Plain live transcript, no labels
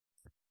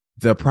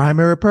The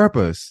primary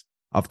purpose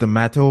of the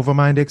Matter Over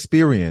Mind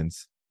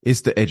experience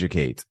is to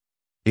educate.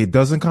 It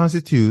doesn't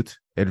constitute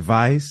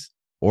advice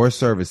or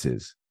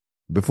services.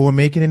 Before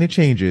making any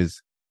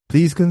changes,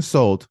 please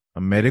consult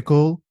a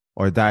medical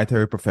or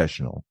dietary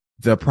professional.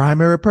 The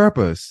primary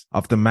purpose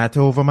of the Matter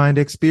Over Mind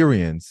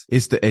experience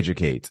is to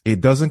educate.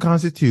 It doesn't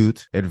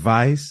constitute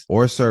advice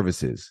or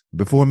services.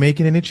 Before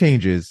making any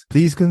changes,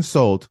 please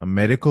consult a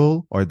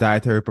medical or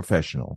dietary professional.